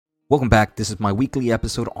Welcome back. This is my weekly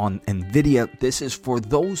episode on NVIDIA. This is for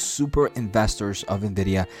those super investors of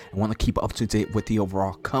NVIDIA and want to keep up to date with the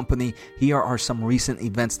overall company. Here are some recent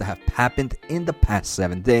events that have happened in the past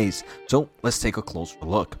 7 days. So let's take a closer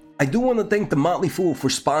look. I do want to thank The Motley Fool for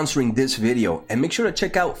sponsoring this video, and make sure to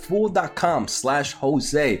check out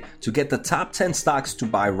fool.com/Jose to get the top 10 stocks to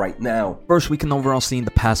buy right now. First, we can overall see in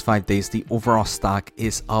the past 5 days, the overall stock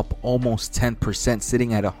is up almost 10%,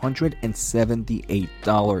 sitting at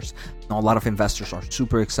 $178. Now, a lot of investors are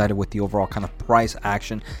super excited with the overall kind of price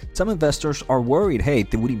action. Some investors are worried, hey,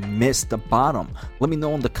 did we miss the bottom? Let me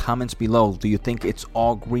know in the comments below. Do you think it's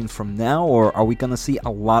all green from now, or are we going to see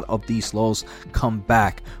a lot of these lows come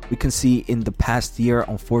back? We can see in the past year,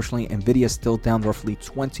 unfortunately, NVIDIA is still down roughly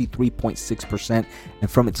 23.6%.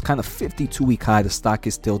 And from its kind of 52-week high, the stock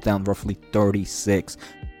is still down roughly 36%.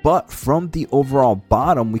 But from the overall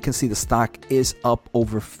bottom, we can see the stock is up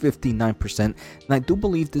over 59%. And I do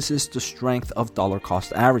believe this is the strength of dollar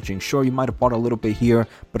cost averaging. Sure, you might have bought a little bit here,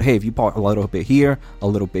 but hey, if you bought a little bit here, a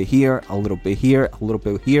little bit here, a little bit here, a little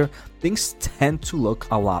bit here, things tend to look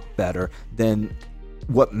a lot better than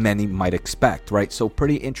what many might expect, right? So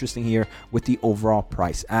pretty interesting here with the overall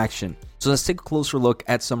price action. So let's take a closer look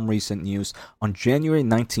at some recent news. On January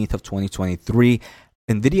 19th of 2023,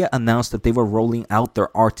 NVIDIA announced that they were rolling out their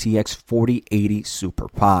RTX 4080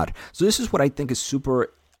 SuperPod. So this is what I think is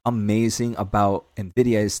super amazing about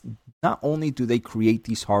NVIDIA is not only do they create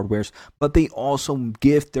these hardwares, but they also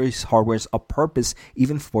give these hardwares a purpose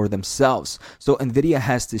even for themselves. So NVIDIA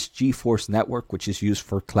has this GeForce network, which is used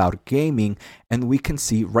for cloud gaming. And we can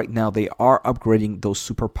see right now they are upgrading those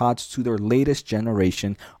SuperPods to their latest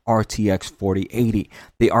generation RTX 4080.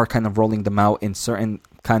 They are kind of rolling them out in certain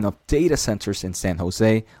kind of data centers in San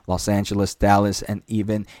Jose, Los Angeles, Dallas, and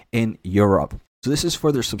even in Europe. So this is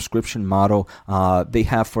for their subscription model. They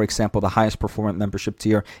have, for example, the highest performant membership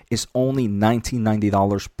tier is only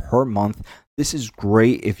 $19.90 per month. This is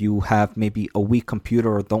great if you have maybe a weak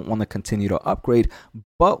computer or don't want to continue to upgrade,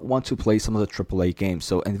 but want to play some of the AAA games.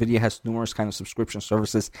 So NVIDIA has numerous kind of subscription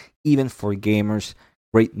services, even for gamers.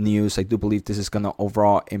 Great news. I do believe this is going to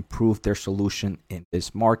overall improve their solution in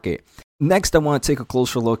this market. Next, I want to take a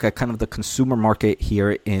closer look at kind of the consumer market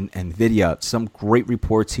here in NVIDIA. Some great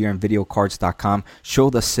reports here in videocards.com show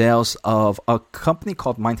the sales of a company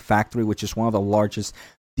called MindFactory, which is one of the largest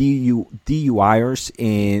DUIers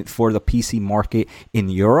for the PC market in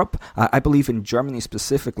Europe. I believe in Germany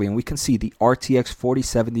specifically, and we can see the RTX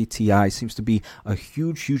 4070 Ti seems to be a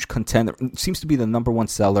huge contender. It seems to be the number one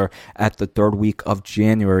seller at the third week of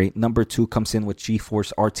January. Number two comes in with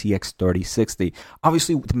GeForce RTX 3060.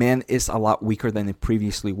 Obviously, demand is a lot weaker than it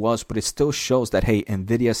previously was, but it still shows that, hey,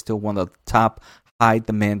 NVIDIA is still one of the top high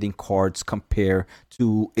demanding cards compared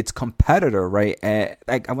to its competitor, right? I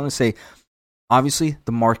want to say, obviously,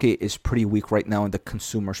 the market is pretty weak right now in the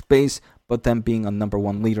consumer space, but them being a number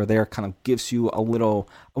one leader there kind of gives you a little,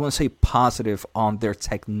 I want to say, positive on their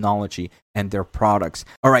technology and their products.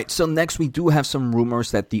 All right, so next we do have some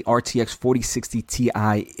rumors that the RTX 4060 Ti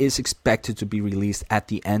is expected to be released at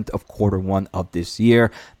the end of Q1 of this year.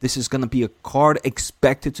 This is going to be a card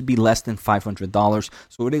expected to be less than $500,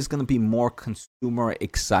 so it is going to be more consumer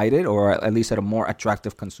excited, or at least at a more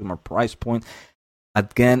attractive consumer price point.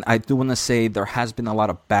 Again, I do want to say there has been a lot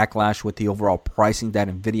of backlash with the overall pricing that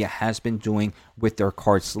NVIDIA has been doing with their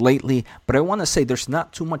cards lately, but I want to say there's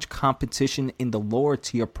not too much competition in the lower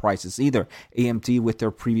tier prices either. AMD with their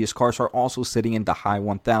previous cards are also sitting in the high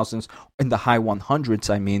 1000s, in the high 100s,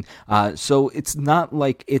 I mean. So it's not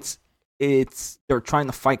like they're trying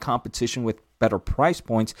to fight competition with better price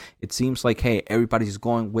points. It seems like, hey, everybody's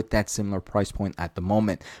going with that similar price point at the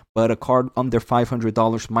moment. But a card under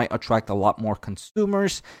 $500 might attract a lot more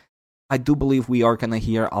consumers. I do believe we are going to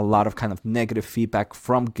hear a lot of kind of negative feedback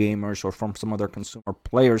from gamers or from some other consumer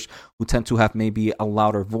players who tend to have maybe a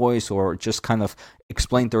louder voice or just kind of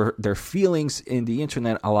explain their feelings in the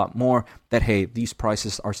internet a lot more, that, hey, these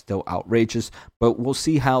prices are still outrageous. But we'll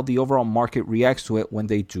see how the overall market reacts to it when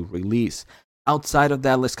they do release. Outside of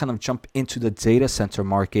that, let's kind of jump into the data center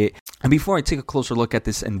market. And before I take a closer look at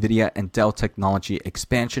this NVIDIA and Dell technology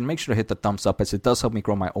expansion, make sure to hit the thumbs up as it does help me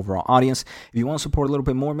grow my overall audience. If you want to support a little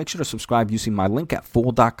bit more, make sure to subscribe using my link at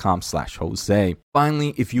fool.com/Jose.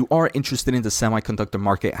 Finally, if you are interested in the semiconductor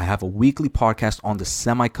market, I have a weekly podcast on the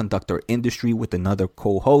semiconductor industry with another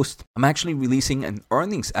co-host. I'm actually releasing an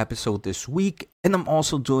earnings episode this week, and I'm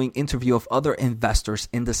also doing interview of other investors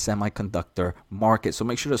in the semiconductor market. So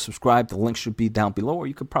make sure to subscribe. The link should be down below, or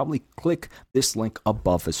you could probably click this link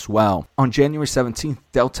above as well. On January 17th,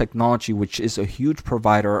 Dell Technology, which is a huge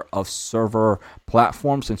provider of server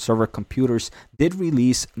platforms and server computers, did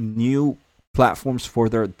release new platforms for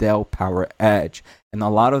their Dell PowerEdge. And a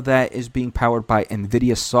lot of that is being powered by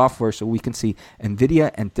NVIDIA software. So we can see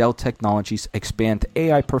NVIDIA and Dell Technologies expand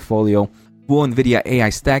AI portfolio. Full NVIDIA AI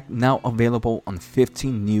stack now available on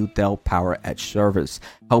 15 new Dell PowerEdge servers,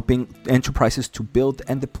 helping enterprises to build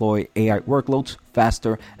and deploy AI workloads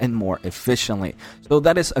faster and more efficiently. So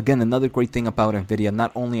that is, again, another great thing about NVIDIA.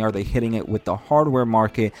 Not only are they hitting it with the hardware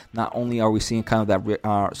market, not only are we seeing kind of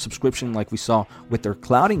that subscription like we saw with their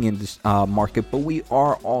clouding in this market, but we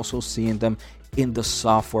are also seeing them in the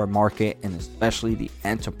software market and especially the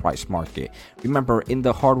enterprise market. Remember, in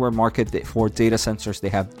the hardware market for data centers, they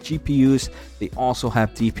have GPUs, they also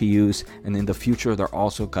have DPUs, and in the future, they're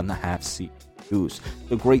also gonna have CPUs.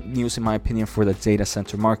 So great news in my opinion for the data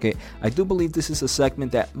center market. I do believe this is a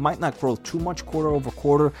segment that might not grow too much quarter over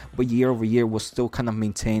quarter, but year over year will still kind of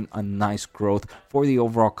maintain a nice growth for the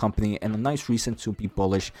overall company and a nice reason to be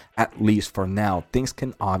bullish, at least for now. Things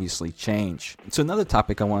can obviously change. So another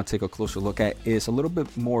topic I want to take a closer look at is a little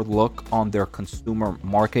bit more look on their consumer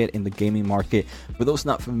market in the gaming market. For those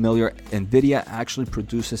not familiar, NVIDIA actually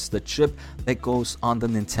produces the chip that goes on the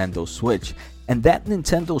Nintendo Switch. And that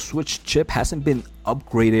Nintendo Switch chip hasn't been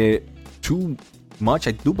upgraded too much.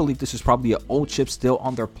 I do believe this is probably an old chip still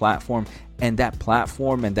on their platform, and that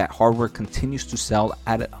platform and that hardware continues to sell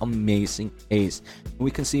at an amazing pace. We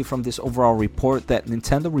can see from this overall report that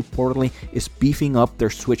Nintendo reportedly is beefing up their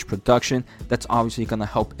Switch production. That's obviously going to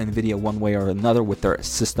help NVIDIA one way or another with their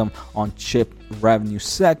system on chip revenue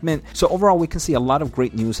segment. So overall, we can see a lot of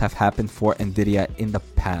great news have happened for NVIDIA in the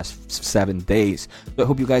past 7 days. So I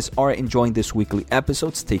hope you guys are enjoying this weekly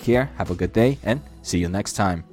episodes. Take care, have a good day, and see you next time.